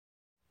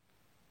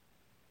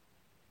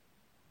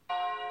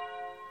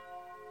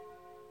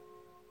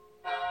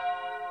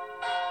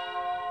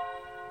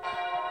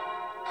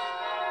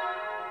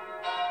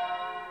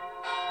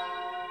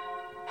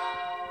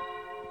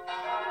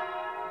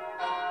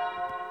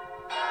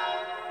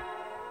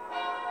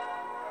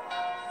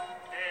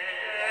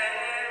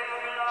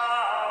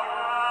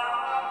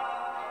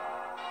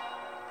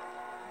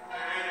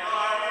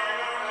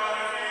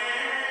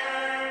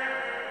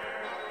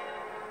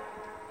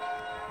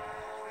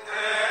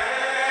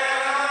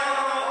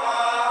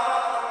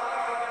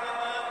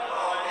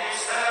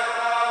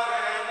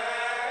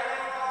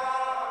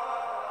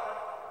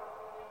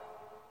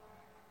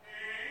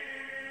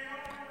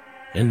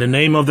In the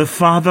name of the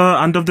Father,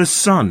 and of the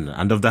Son,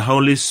 and of the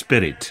Holy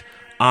Spirit.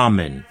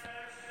 Amen.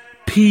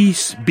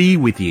 Peace be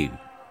with you.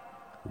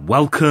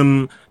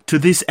 Welcome to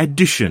this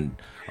edition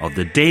of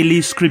the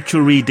daily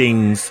scripture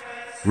readings,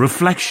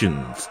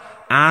 reflections,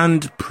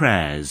 and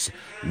prayers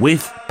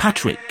with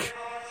Patrick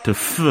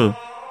Tefu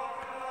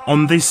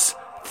on this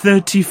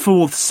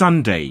 34th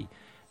Sunday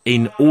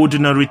in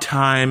Ordinary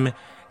Time,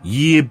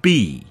 Year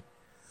B,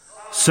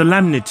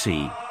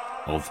 Solemnity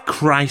of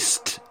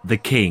Christ the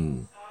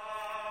King.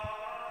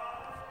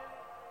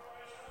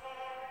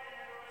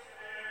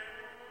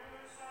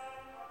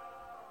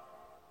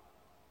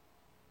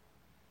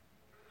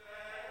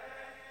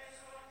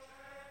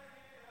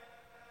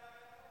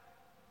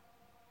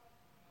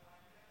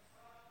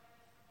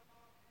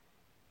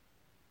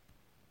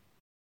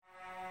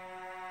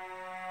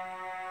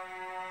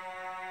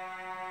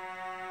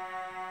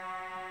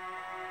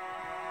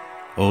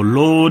 O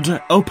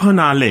Lord, open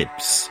our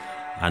lips,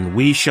 and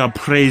we shall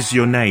praise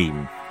your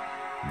name.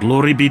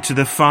 Glory be to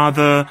the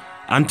Father,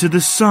 and to the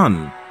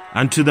Son,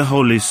 and to the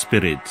Holy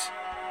Spirit,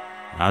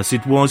 as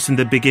it was in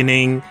the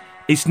beginning,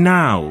 is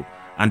now,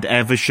 and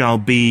ever shall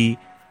be,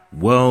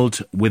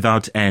 world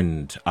without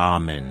end.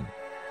 Amen.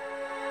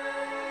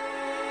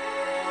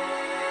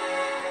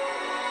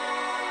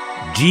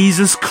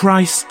 Jesus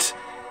Christ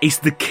is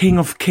the King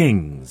of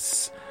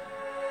Kings.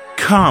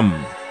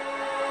 Come,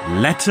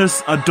 let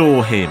us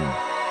adore him.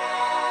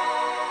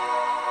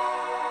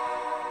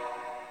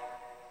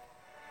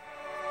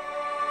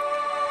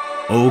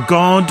 O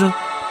God,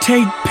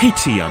 take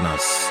pity on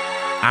us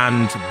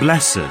and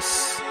bless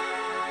us,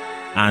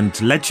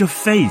 and let your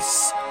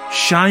face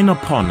shine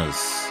upon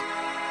us,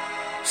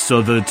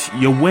 so that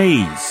your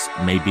ways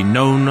may be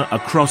known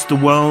across the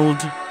world,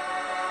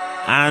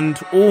 and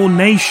all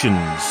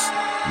nations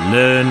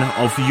learn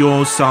of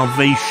your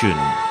salvation.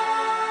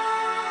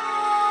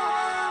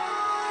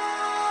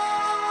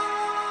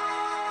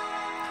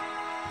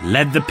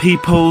 Let the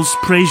peoples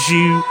praise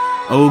you,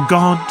 O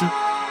God.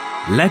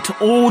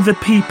 Let all the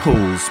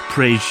peoples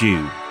praise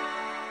you.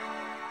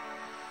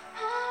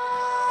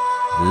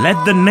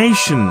 Let the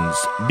nations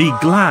be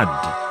glad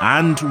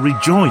and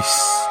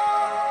rejoice,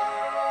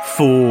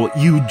 for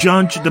you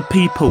judge the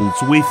peoples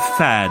with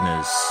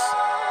fairness,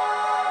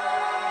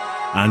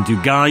 and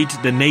you guide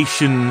the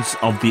nations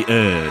of the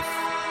earth.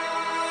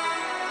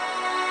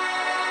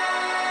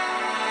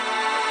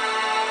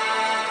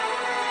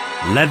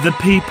 Let the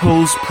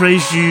peoples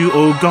praise you,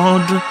 O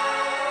God.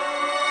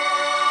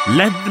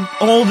 Let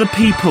all the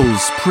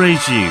peoples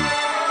praise you.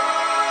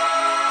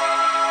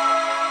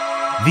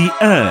 The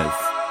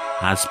earth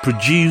has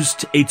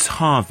produced its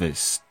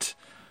harvest.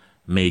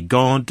 May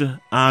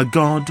God, our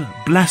God,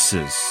 bless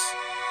us.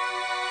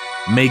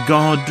 May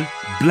God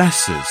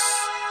bless us.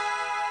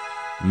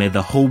 May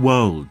the whole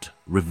world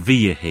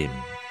revere him.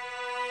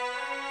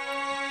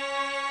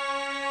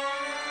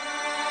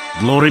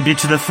 Glory be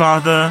to the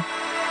Father,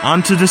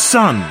 and to the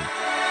Son,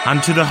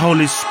 and to the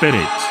Holy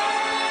Spirit,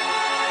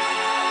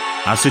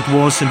 as it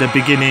was in the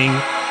beginning,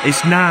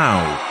 is now,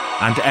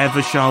 and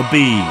ever shall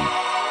be,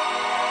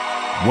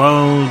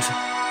 world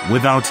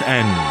without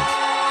end.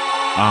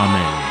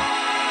 Amen.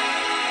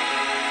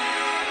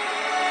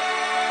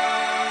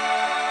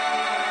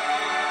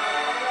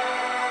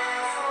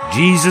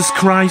 Jesus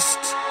Christ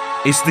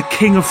is the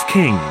King of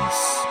Kings.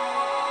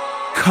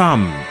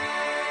 Come,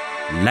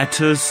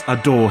 let us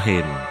adore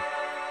him.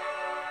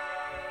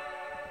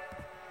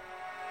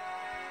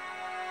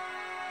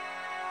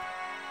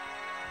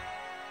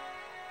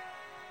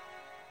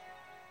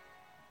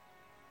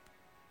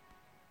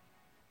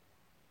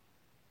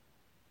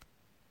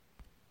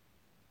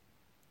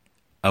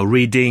 A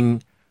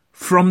reading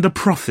from the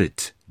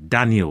prophet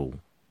Daniel.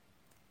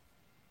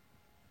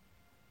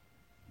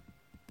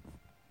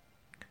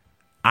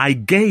 I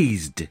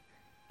gazed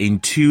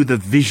into the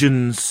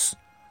visions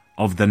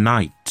of the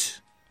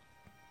night,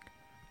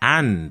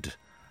 and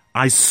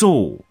I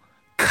saw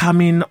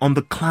coming on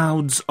the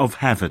clouds of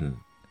heaven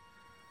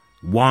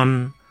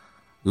one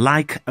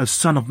like a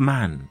son of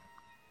man.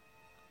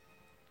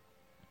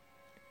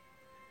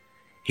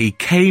 He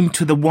came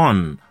to the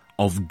one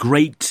of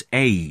great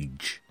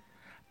age,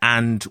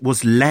 and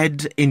was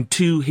led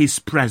into his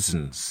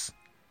presence.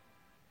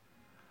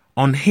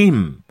 On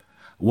him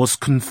was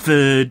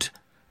conferred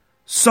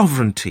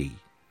sovereignty,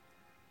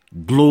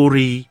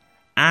 glory,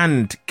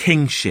 and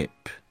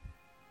kingship,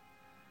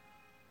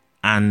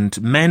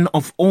 and men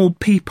of all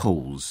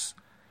peoples,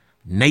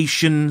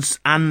 nations,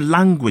 and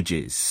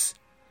languages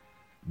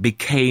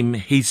became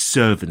his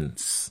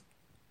servants.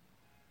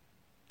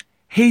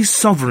 His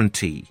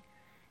sovereignty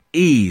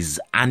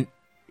is an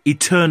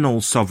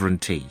eternal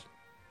sovereignty,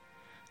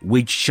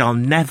 which shall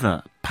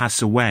never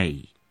pass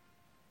away,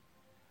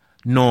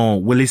 nor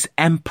will his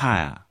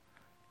empire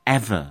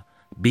ever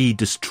be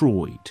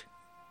destroyed.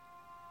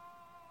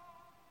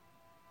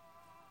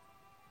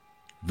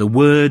 The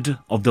word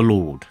of the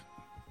Lord.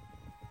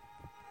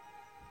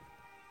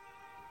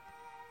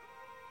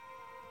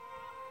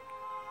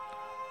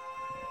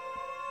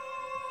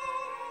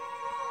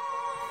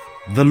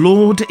 The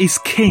Lord is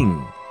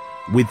King.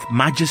 with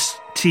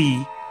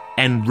majesty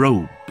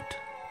enrobed.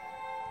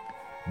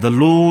 The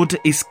Lord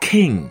is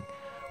King,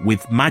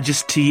 with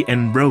majesty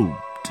enrobed.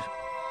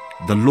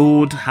 The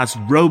Lord has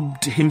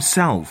robed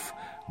himself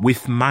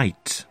with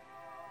might.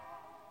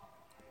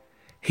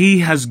 He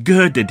has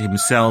girded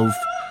himself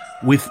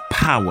with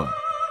power.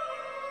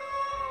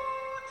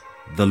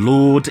 The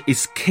Lord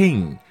is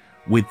King,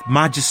 with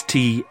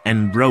majesty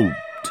enrobed.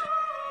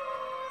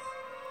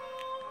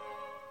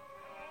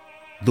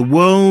 The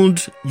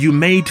world you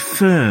made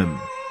firm,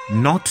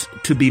 not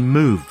to be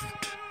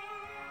moved.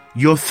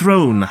 Your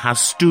throne has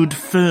stood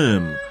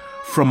firm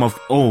from of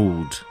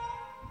old.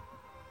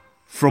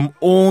 From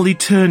all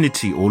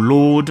eternity, O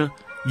Lord,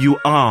 you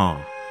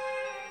are.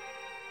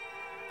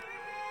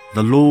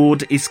 The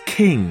Lord is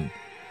King,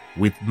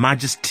 with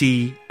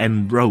majesty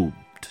enrobed.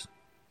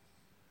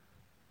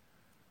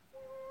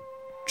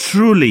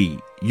 Truly,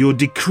 your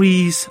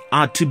decrees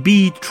are to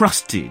be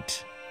trusted.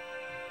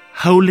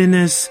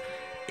 Holiness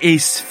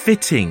is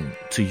fitting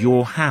to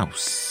your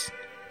house,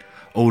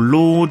 O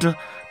Lord,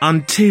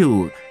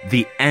 until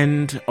the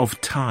end of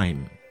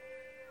time.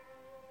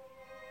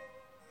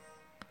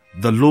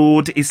 The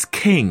Lord is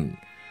King,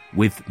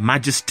 with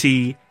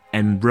majesty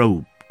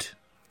enrobed.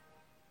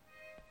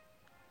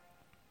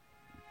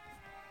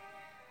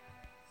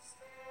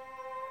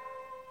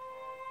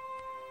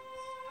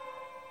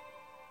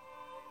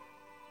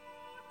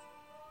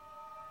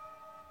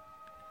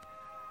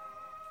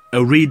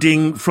 A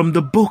reading from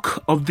the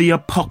book of the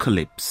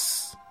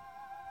Apocalypse.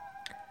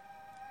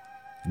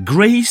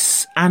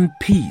 Grace and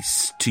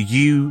peace to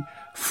you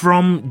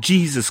from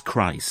Jesus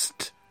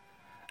Christ,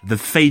 the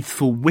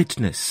faithful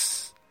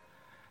witness,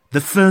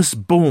 the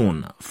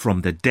firstborn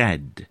from the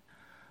dead,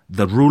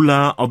 the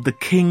ruler of the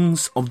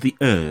kings of the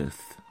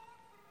earth.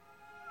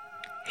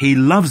 He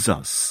loves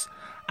us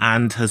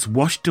and has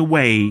washed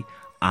away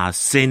our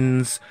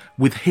sins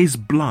with his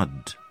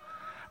blood,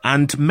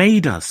 and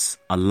made us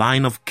a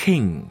line of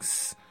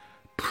kings,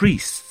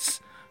 priests,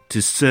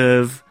 to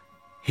serve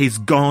his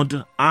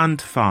God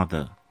and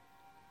Father.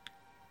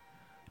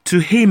 To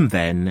him,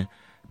 then,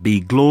 be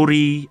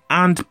glory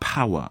and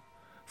power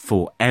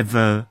for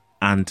ever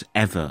and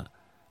ever.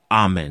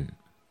 Amen.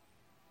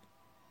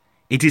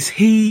 It is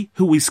he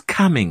who is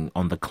coming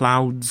on the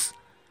clouds.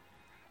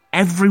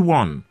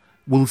 Everyone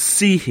will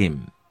see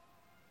him,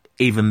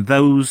 even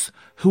those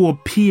who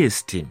have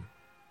pierced him.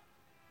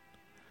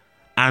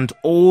 And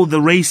all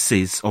the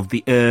races of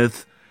the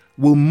earth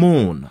will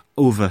mourn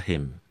over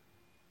him.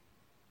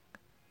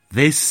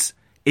 This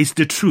is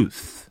the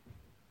truth.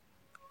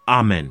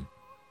 Amen.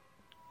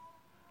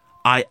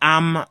 I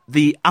am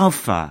the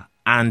Alpha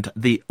and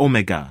the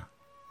Omega,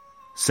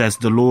 says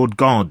the Lord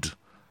God,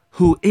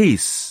 who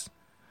is,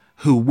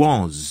 who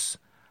was,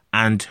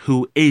 and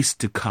who is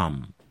to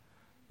come,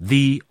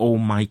 the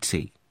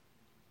Almighty.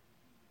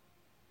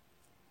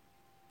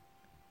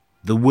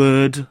 The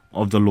word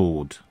of the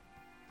Lord.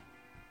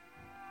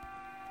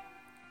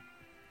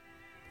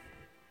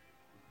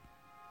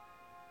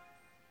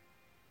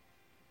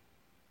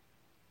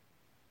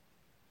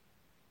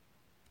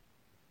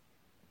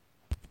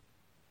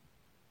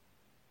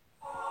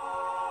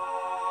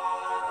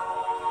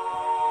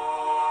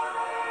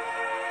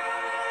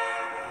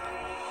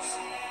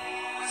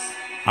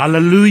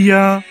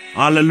 Alleluia,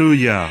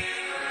 alleluia.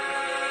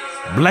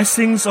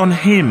 Blessings on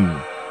him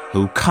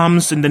who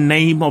comes in the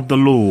name of the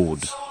Lord.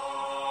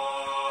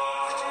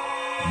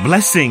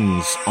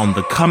 Blessings on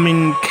the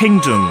coming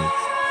kingdom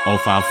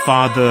of our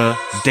father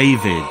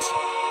David.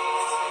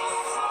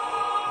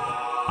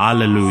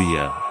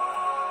 Alleluia.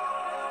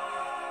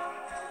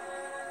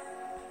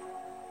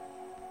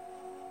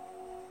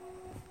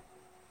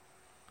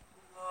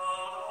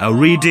 A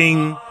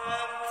reading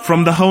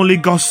from the Holy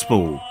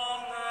Gospel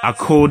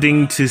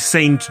according to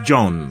Saint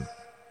John.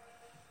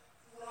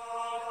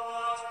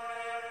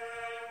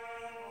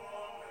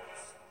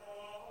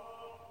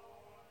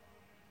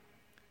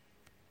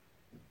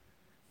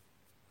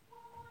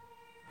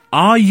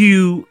 Are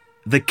you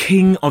the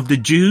King of the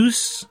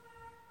Jews?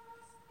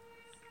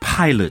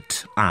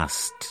 Pilate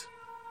asked.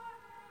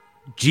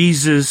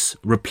 Jesus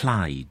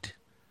replied,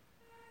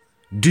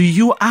 Do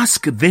you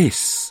ask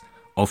this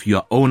of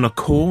your own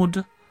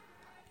accord,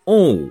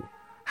 or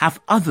have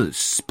others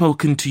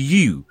spoken to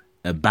you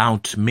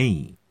about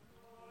me?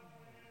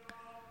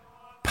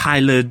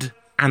 Pilate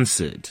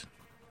answered,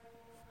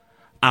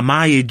 Am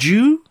I a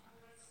Jew?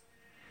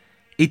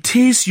 It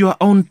is your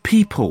own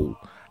people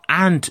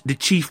and the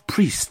chief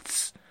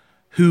priests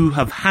who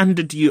have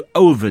handed you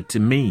over to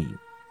me.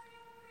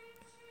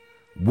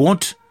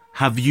 What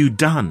have you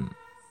done?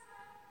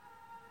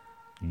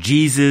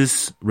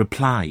 Jesus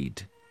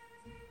replied,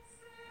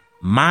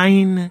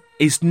 Mine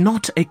is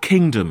not a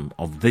kingdom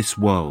of this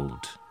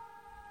world.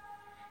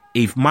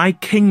 If my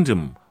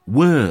kingdom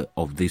were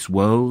of this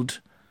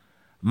world,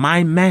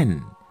 my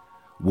men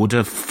would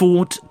have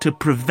fought to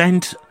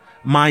prevent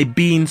my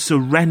being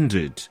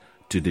surrendered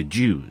to the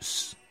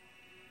Jews.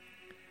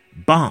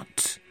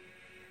 But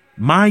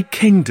my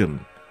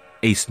kingdom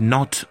is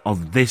not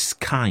of this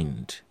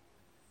kind.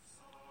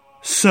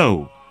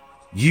 So,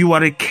 "You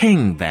are a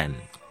king, then,"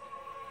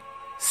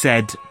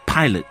 said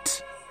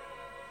Pilate.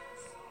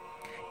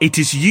 "It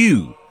is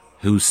you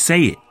who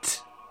say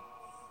it,"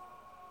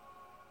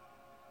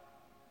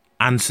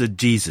 answered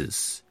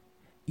Jesus.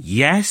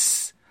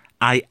 "Yes,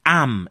 I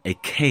am a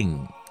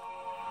king.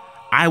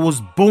 I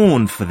was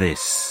born for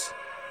this.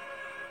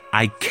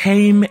 I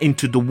came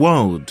into the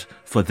world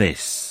for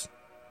this,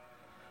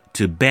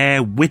 to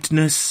bear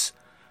witness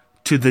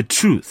to the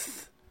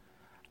truth,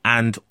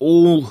 and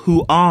all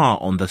who are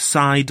on the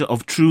side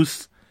of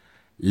truth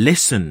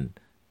listen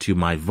to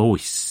my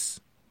voice."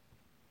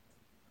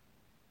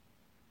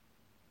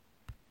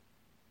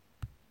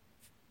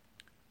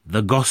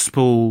 The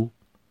Gospel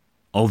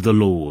of the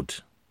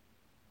Lord.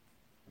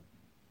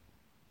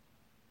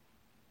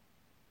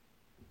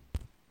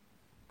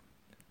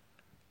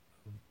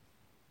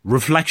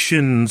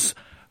 Reflections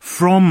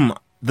from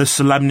the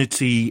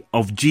solemnity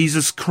of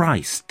Jesus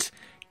Christ,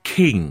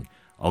 King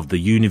of the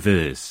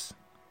universe.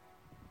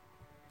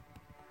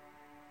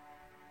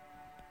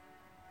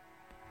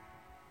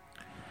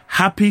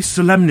 Happy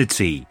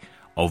solemnity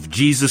of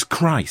Jesus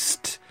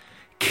Christ,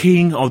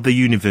 King of the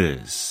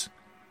universe.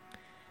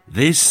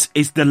 This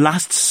is the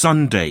last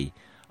Sunday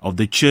of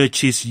the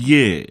Church's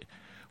year,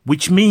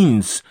 which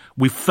means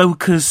we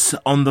focus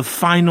on the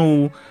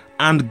final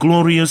and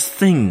glorious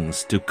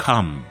things to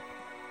come.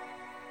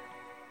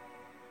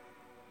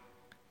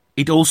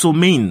 It also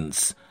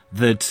means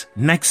that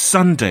next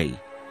Sunday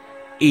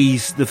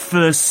is the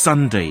first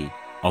Sunday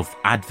of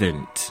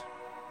Advent.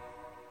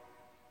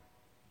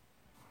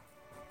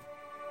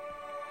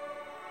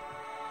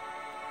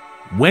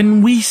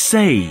 When we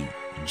say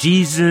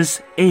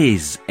Jesus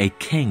is a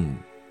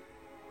king,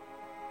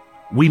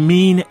 we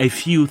mean a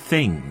few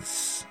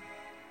things.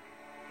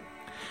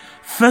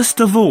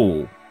 First of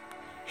all,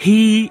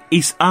 he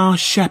is our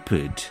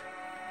shepherd.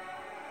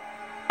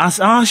 As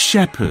our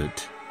shepherd,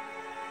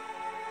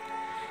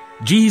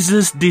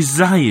 Jesus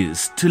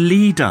desires to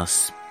lead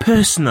us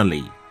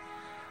personally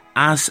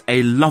as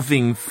a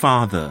loving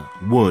father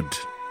would.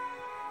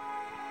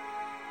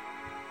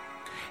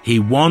 He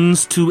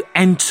wants to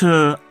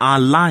enter our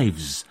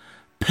lives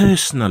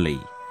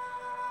personally,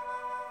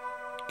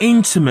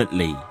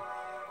 intimately,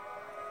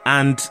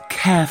 and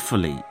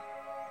carefully,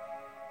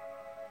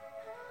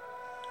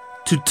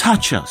 to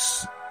touch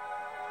us,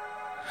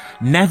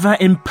 never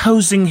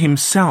imposing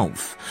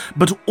himself,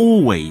 but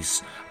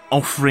always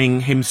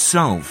offering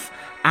himself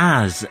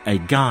as a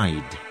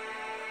guide.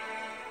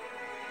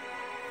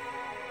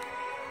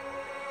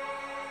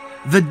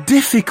 The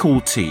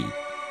difficulty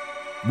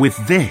with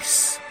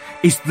this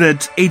is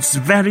that it's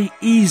very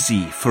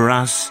easy for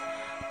us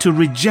to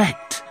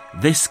reject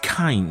this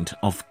kind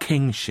of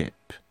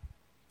kingship.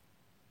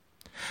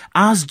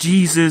 As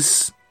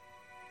Jesus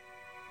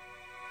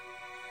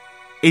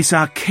is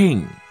our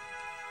king,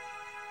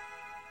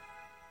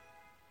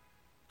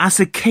 as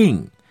a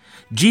king,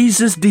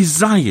 Jesus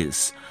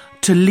desires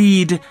to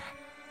lead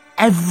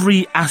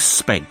every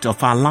aspect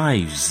of our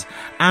lives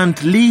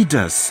and lead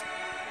us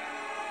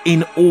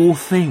in all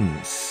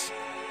things.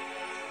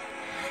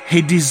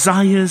 He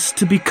desires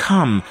to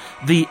become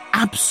the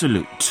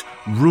absolute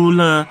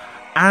ruler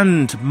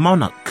and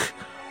monarch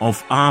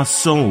of our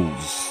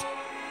souls.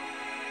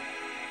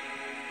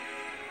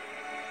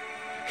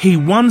 He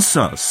wants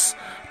us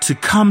to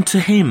come to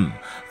him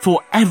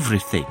for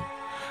everything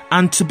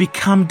and to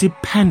become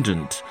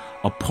dependent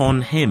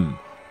upon him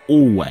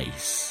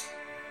always.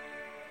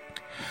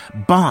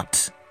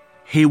 But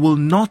he will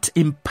not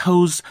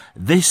impose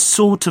this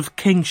sort of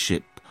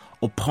kingship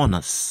upon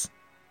us.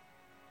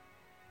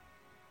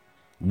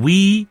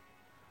 We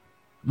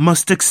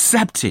must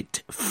accept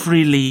it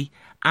freely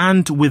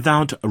and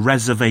without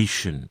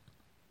reservation.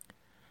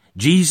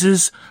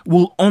 Jesus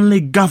will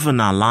only govern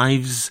our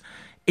lives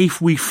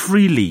if we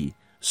freely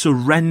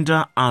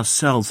surrender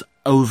ourselves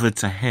over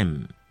to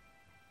him.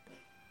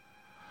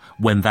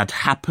 When that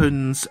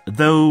happens,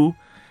 though,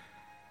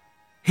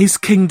 his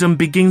kingdom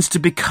begins to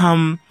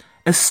become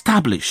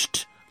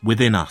established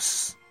within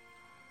us.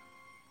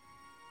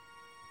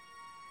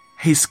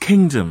 His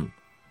kingdom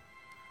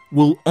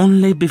will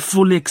only be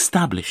fully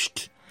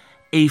established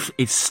if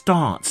it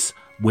starts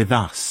with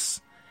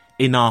us,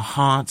 in our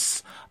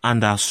hearts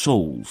and our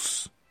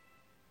souls,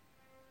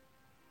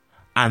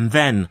 and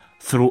then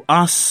through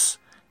us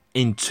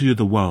into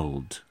the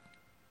world.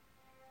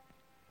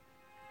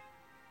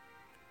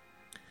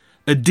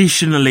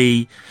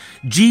 Additionally,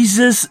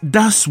 Jesus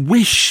does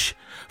wish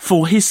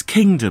for his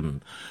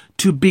kingdom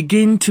to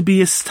begin to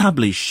be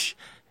established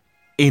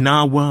in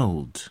our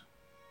world.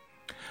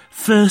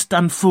 First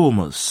and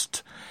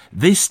foremost,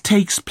 this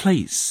takes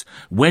place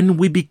when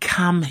we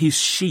become his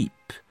sheep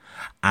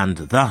and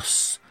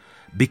thus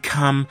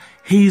become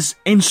his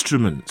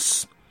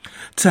instruments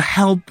to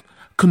help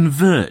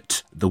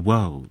convert the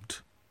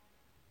world.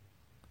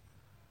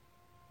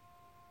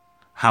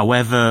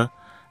 However,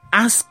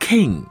 as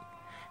king,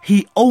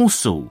 he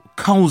also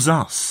calls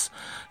us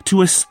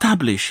to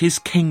establish his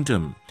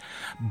kingdom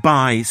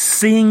by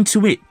seeing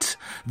to it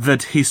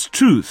that his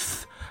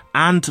truth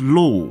and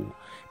law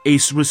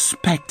is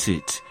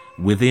respected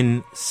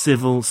within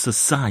civil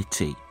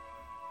society.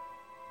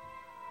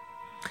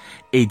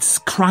 It's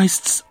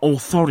Christ's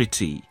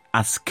authority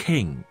as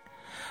King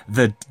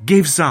that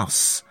gives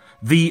us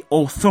the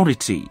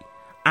authority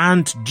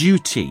and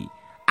duty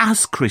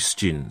as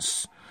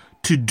Christians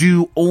to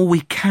do all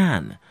we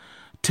can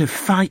to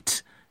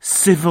fight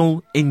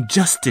civil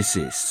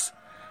injustices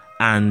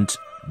and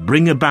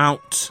bring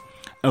about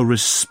a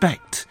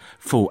respect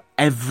for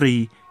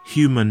every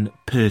human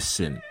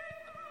person.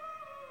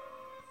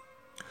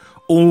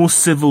 All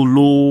civil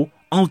law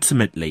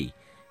ultimately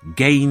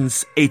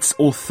gains its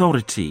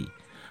authority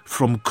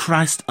from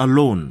Christ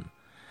alone,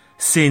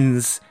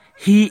 since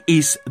he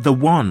is the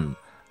one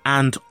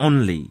and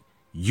only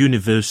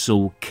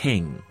universal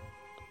King.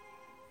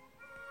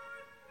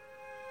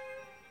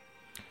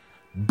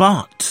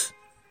 But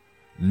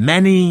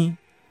many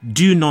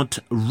do not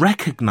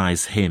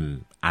recognize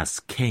him as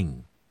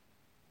King.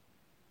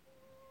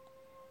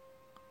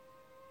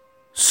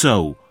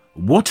 So,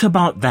 what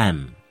about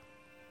them?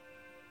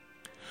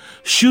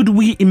 Should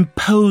we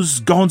impose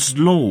God's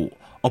law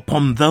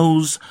upon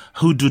those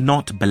who do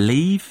not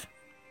believe?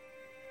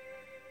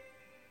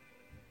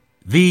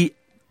 The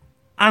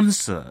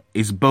answer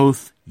is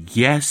both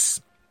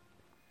yes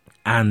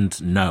and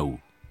no.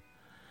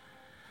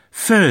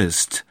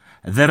 First,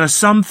 there are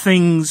some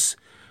things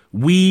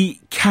we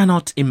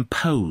cannot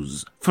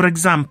impose. For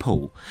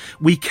example,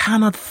 we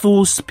cannot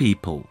force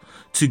people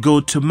to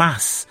go to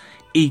Mass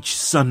each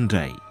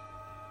Sunday.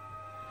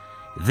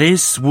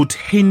 This would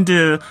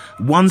hinder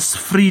one's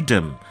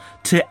freedom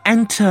to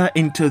enter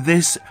into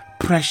this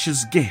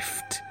precious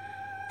gift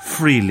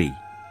freely.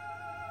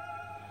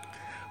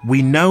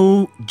 We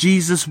know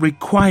Jesus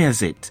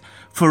requires it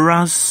for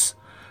us,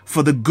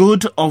 for the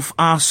good of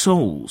our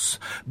souls,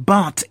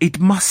 but it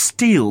must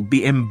still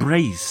be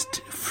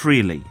embraced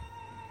freely.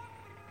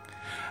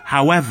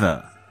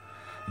 However,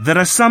 there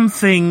are some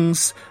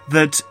things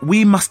that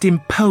we must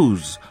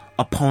impose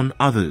upon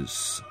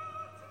others.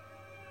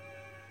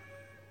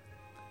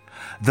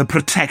 The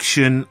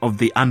protection of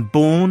the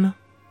unborn,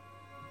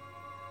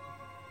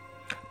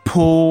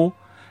 poor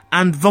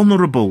and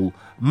vulnerable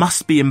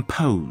must be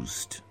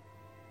imposed.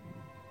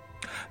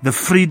 The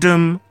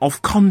freedom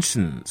of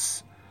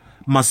conscience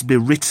must be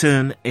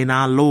written in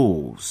our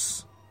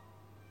laws.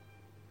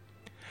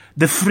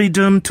 The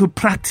freedom to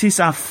practice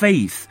our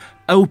faith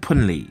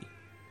openly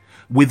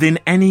within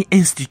any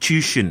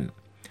institution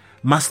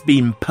must be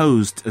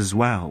imposed as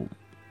well.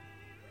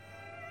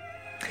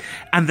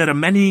 And there are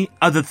many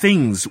other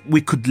things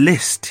we could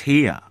list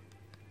here.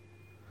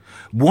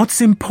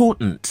 What's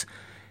important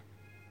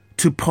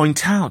to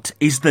point out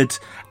is that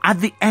at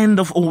the end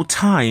of all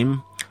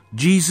time,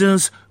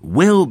 Jesus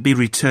will be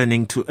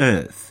returning to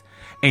earth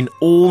in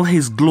all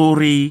his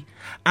glory,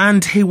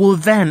 and he will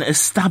then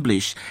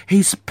establish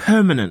his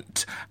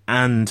permanent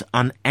and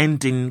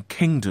unending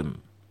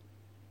kingdom.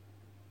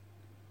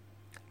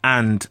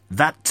 And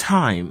that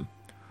time,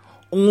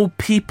 all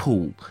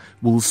people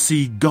will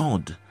see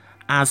God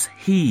as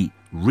he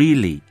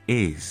really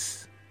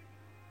is.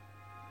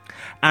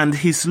 And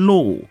his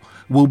law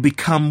will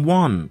become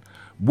one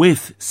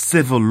with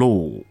civil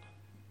law.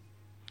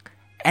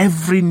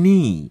 Every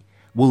knee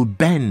will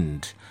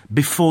bend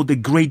before the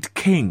great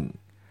King,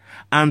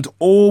 and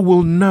all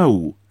will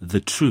know the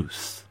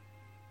truth.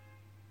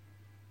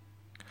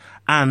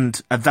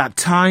 And at that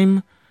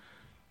time,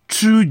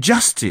 true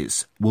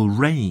justice will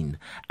reign,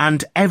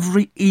 and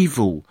every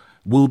evil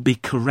will be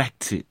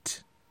corrected.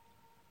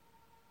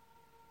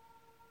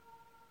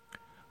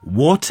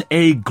 What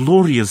a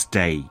glorious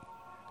day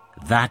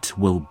that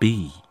will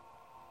be.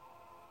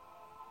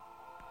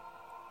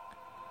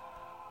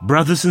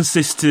 Brothers and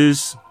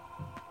sisters,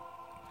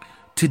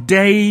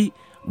 today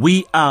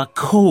we are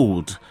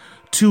called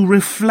to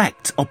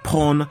reflect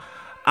upon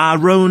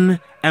our own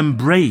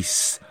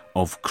embrace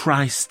of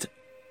Christ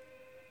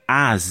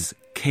as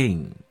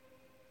King.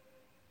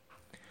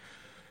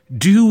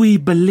 Do we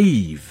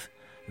believe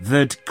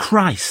that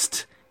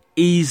Christ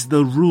is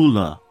the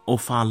ruler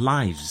of our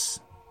lives?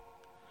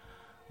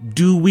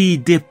 Do we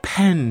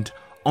depend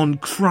on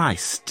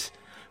Christ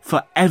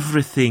for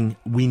everything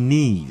we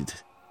need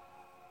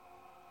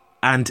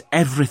and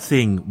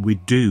everything we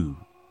do?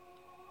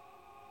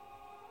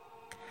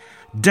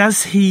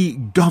 Does he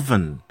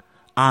govern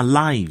our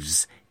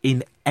lives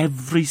in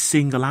every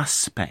single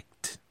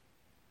aspect?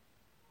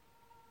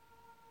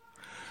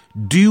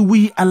 Do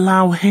we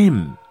allow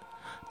him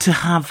to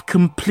have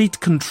complete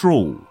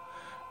control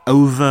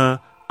over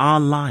our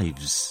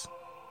lives?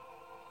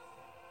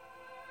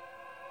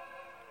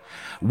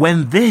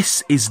 When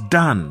this is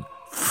done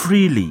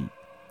freely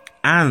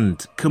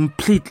and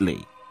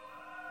completely,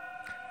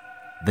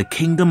 the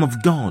kingdom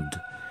of God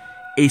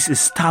is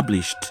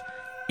established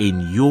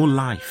in your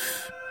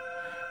life.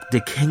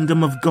 The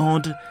kingdom of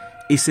God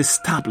is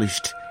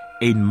established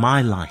in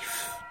my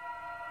life.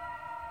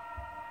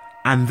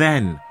 And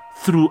then,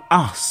 through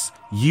us,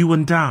 you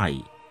and I,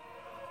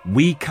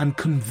 we can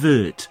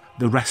convert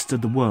the rest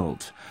of the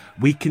world.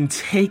 We can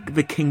take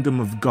the kingdom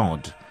of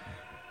God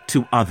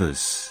to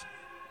others.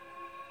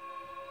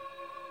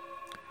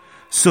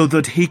 so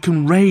that he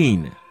can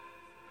reign,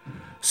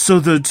 so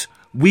that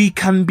we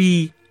can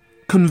be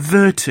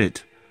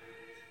converted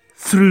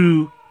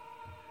through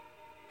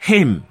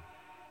him,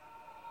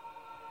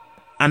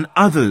 and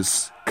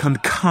others can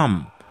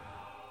come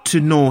to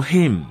know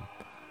him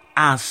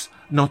as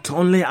not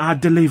only our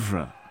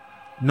deliverer,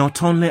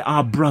 not only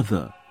our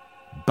brother,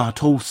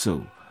 but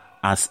also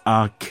as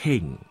our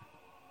King.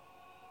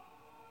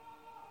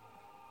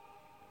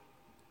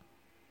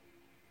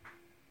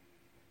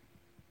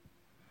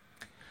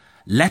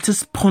 Let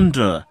us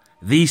ponder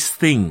these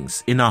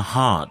things in our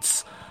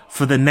hearts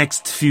for the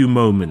next few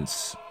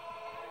moments.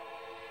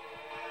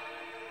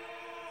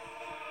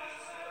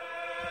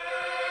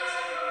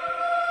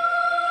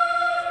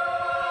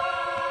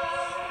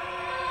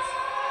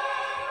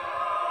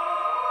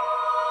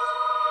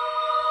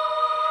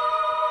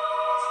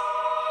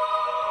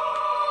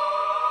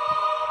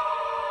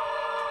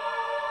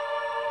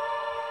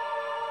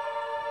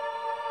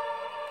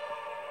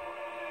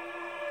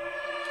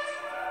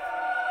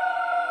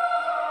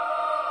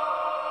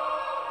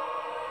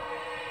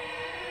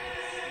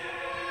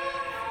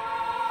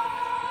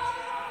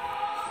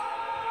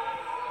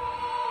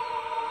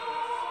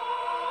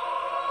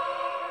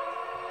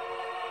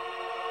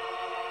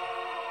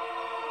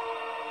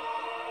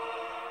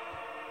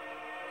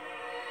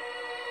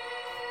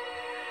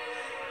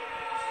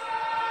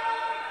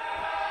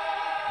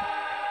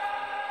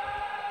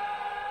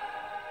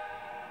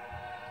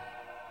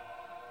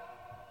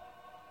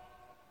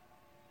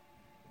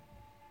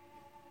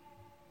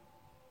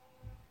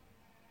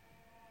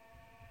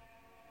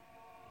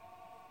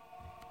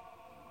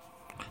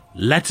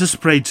 Let us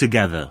pray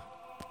together.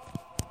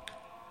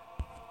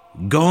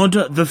 God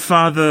the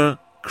Father,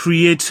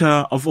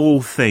 creator of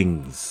all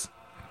things,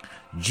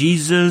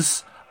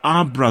 Jesus,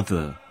 our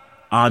brother,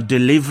 our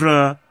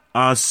deliverer,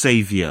 our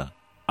Saviour,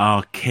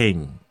 our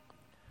King,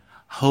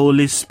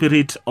 Holy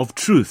Spirit of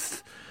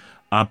truth,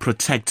 our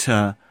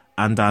protector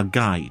and our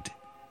guide.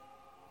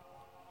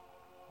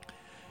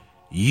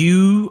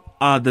 You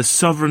are the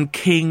sovereign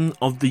King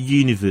of the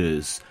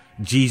universe,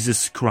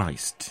 Jesus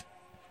Christ.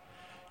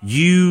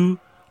 You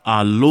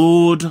are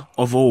Lord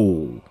of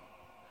all.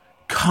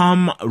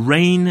 Come,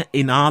 reign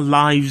in our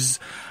lives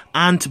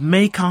and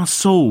make our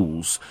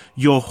souls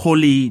your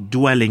holy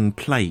dwelling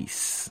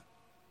place.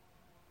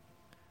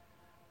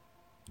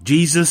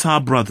 Jesus,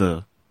 our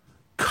brother,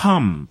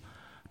 come,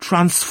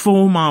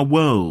 transform our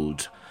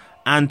world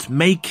and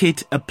make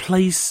it a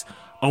place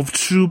of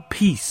true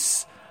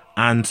peace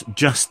and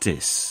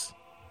justice.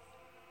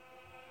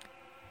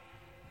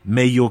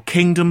 May your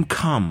kingdom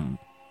come.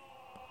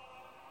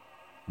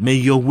 May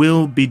your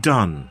will be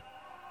done.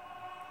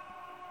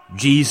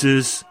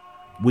 Jesus,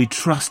 we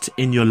trust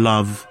in your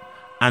love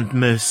and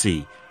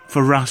mercy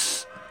for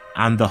us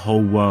and the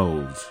whole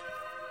world.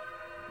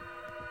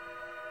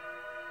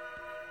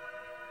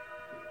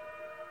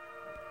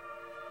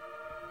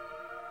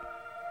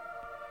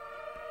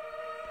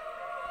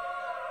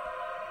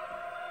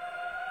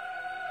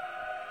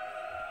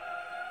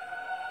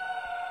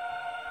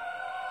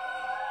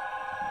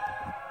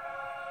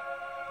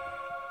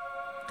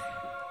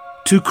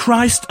 To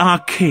Christ our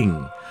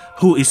King,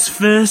 who is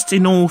first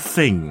in all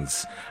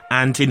things,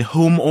 and in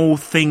whom all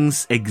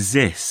things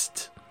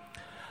exist,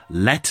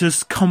 let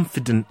us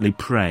confidently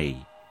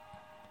pray.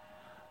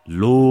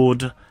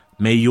 Lord,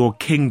 may your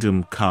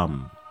kingdom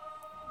come.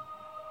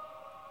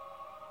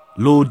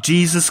 Lord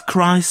Jesus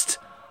Christ,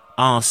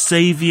 our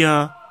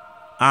Saviour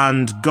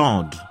and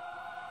God,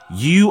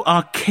 you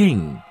are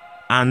King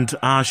and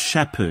our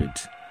Shepherd.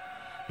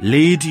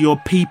 Lead your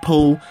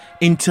people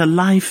into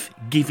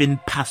life-giving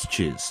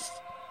pastures.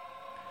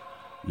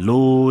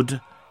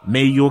 Lord,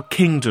 may your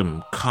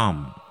kingdom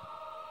come.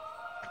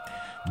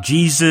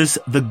 Jesus,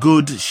 the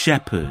Good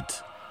Shepherd,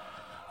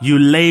 you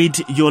laid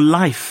your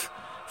life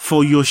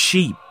for your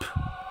sheep.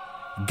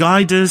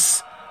 Guide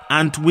us,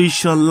 and we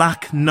shall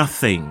lack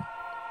nothing.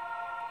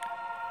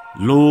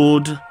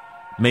 Lord,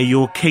 may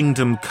your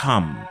kingdom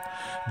come.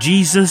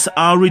 Jesus,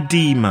 our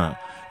Redeemer,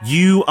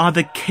 you are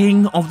the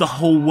King of the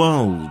whole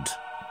world.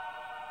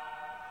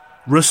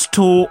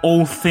 Restore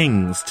all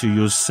things to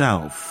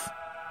yourself.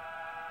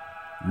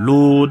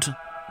 Lord,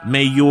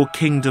 may your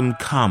kingdom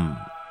come.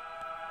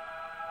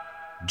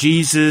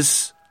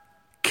 Jesus,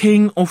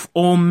 King of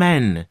all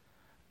men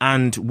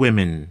and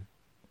women,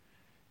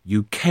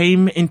 you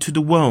came into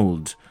the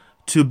world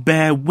to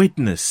bear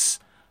witness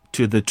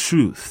to the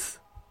truth.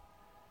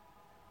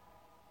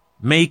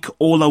 Make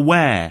all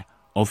aware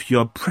of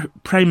your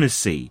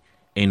primacy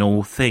in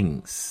all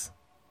things.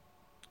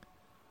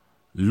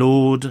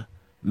 Lord,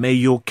 may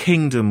your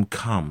kingdom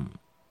come.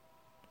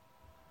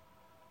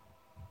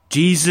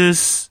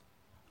 Jesus,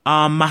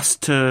 our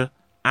Master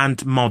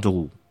and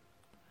Model,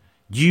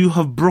 you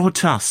have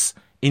brought us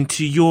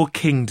into your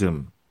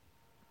kingdom.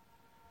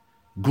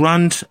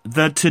 Grant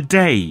that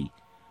today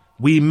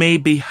we may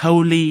be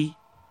holy,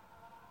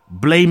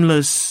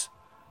 blameless,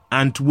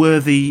 and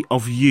worthy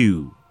of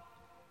you.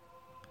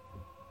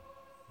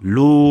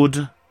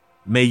 Lord,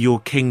 may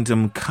your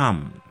kingdom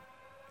come.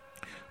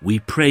 We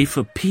pray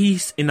for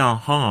peace in our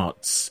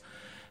hearts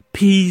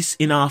peace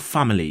in our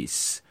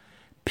families,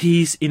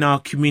 peace in our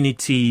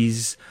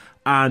communities,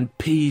 and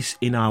peace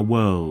in our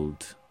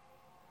world.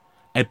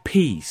 A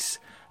peace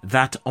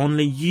that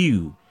only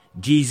you,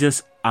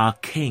 Jesus our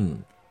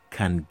King,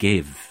 can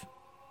give.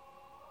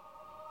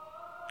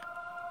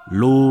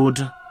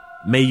 Lord,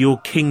 may your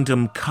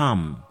kingdom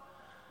come.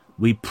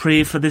 We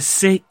pray for the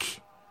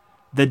sick,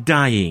 the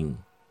dying.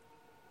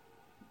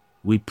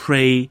 We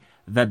pray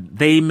that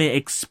they may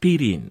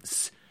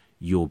experience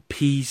your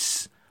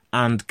peace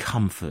and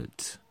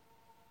comfort.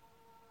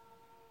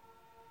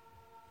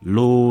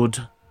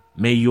 Lord,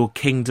 may your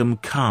kingdom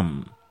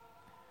come.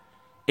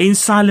 In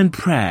silent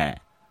prayer,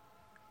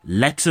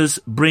 let us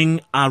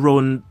bring our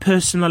own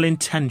personal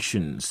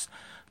intentions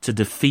to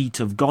the feet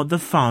of God the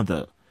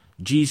Father,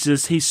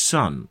 Jesus his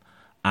Son,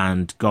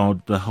 and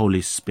God the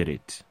Holy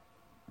Spirit.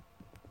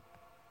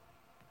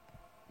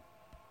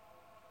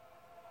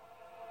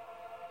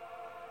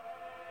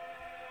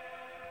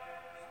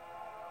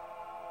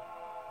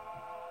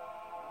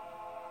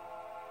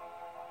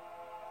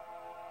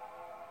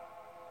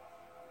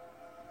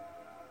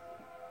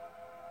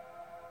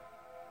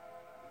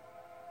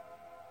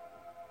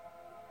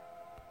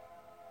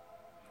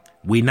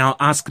 We now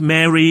ask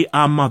Mary,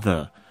 our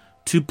Mother,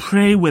 to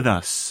pray with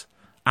us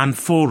and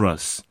for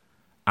us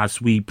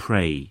as we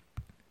pray.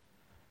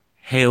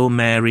 Hail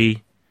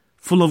Mary,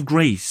 full of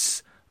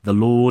grace, the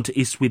Lord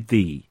is with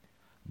thee.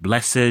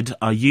 Blessed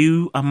are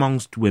you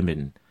amongst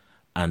women,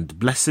 and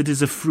blessed is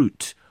the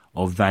fruit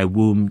of thy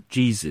womb,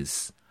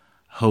 Jesus.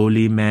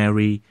 Holy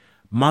Mary,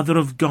 Mother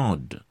of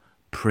God,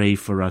 pray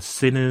for us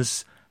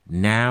sinners,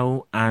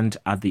 now and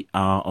at the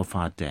hour of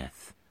our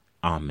death.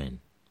 Amen.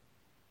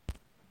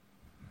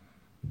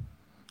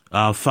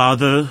 Our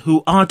Father,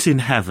 who art in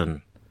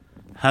heaven,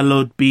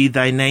 hallowed be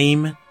thy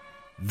name.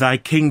 Thy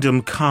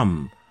kingdom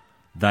come,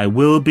 thy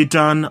will be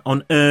done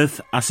on earth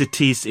as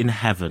it is in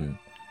heaven.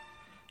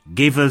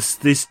 Give us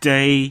this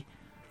day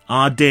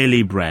our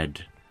daily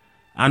bread,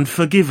 and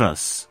forgive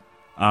us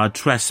our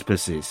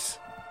trespasses,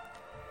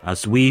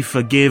 as we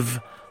forgive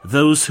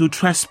those who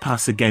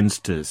trespass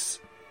against us.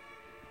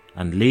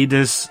 And lead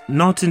us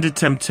not into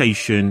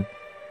temptation,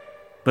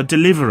 but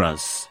deliver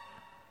us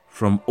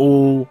from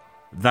all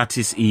that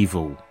is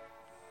evil.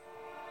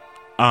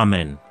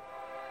 Amen.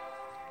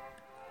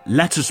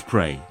 Let us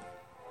pray.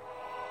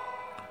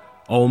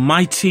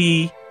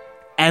 Almighty,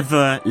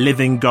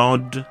 ever-living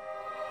God,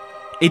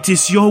 it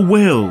is your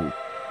will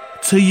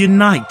to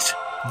unite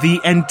the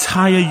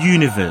entire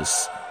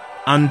universe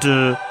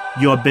under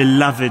your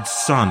beloved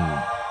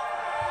Son,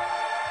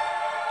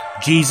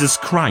 Jesus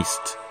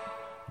Christ,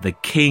 the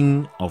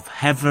King of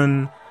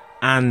heaven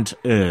and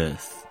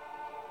earth.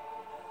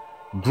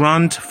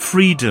 Grant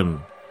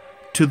freedom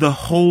to the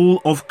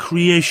whole of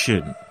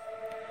creation,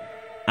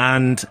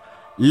 and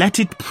let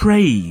it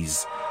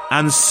praise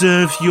and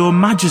serve your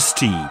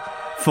majesty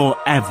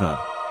forever.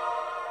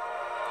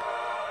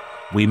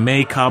 We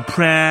make our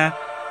prayer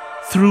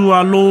through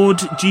our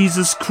Lord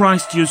Jesus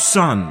Christ, your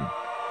Son,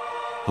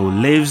 who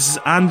lives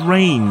and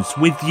reigns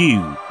with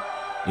you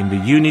in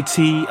the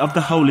unity of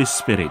the Holy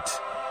Spirit,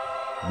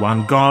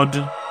 one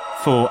God,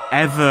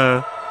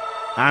 forever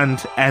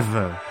and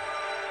ever.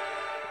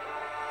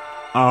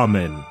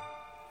 Amen.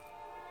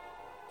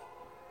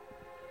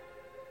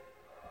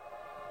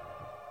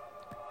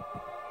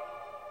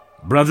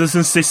 Brothers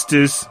and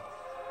sisters,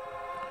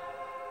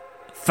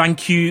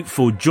 thank you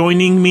for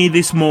joining me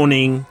this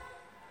morning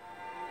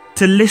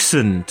to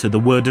listen to the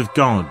Word of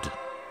God,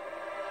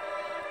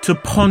 to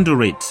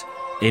ponder it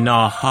in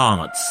our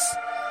hearts,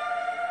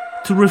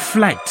 to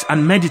reflect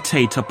and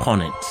meditate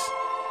upon it,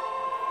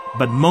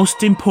 but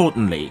most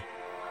importantly,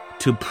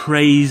 to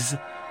praise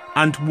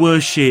and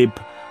worship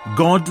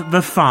God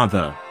the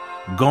Father,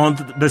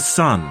 God the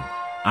Son,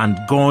 and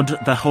God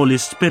the Holy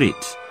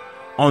Spirit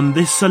on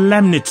this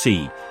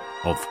solemnity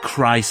of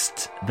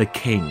Christ the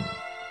King.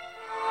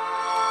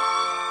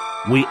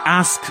 We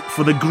ask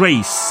for the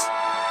grace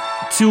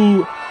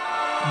to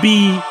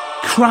be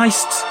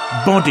Christ's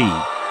body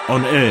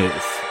on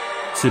earth,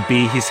 to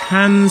be his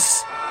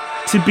hands,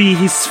 to be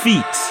his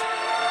feet,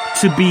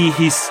 to be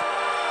his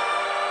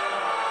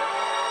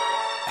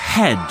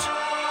head,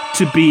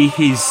 to be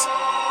his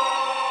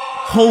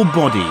whole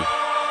body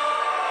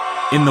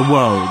in the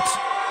world,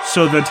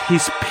 so that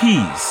his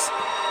peace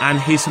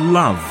and his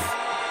love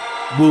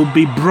will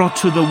be brought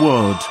to the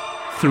world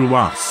through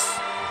us.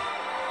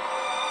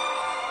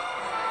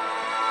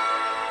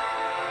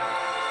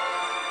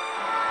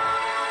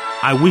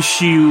 I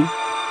wish you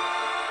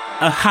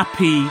a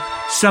happy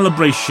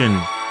celebration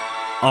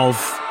of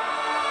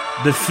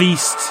the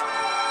feast,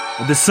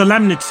 the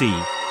solemnity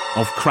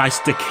of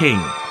Christ the King.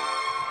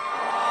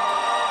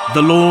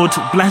 The Lord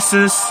bless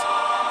us,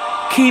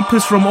 keep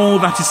us from all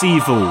that is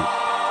evil,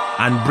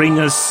 and bring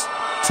us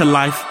to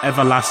life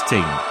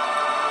everlasting.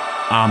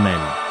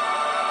 Amen.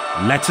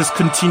 Let us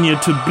continue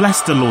to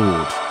bless the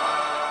Lord.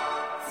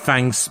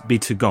 Thanks be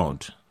to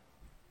God.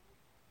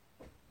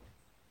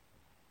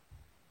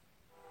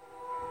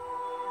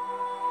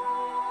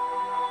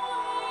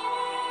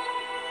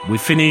 We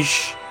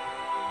finish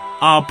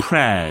our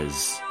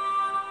prayers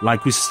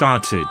like we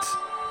started.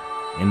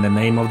 In the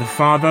name of the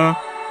Father,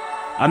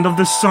 and of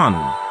the Son,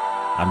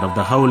 and of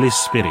the Holy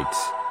Spirit.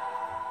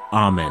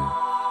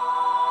 Amen.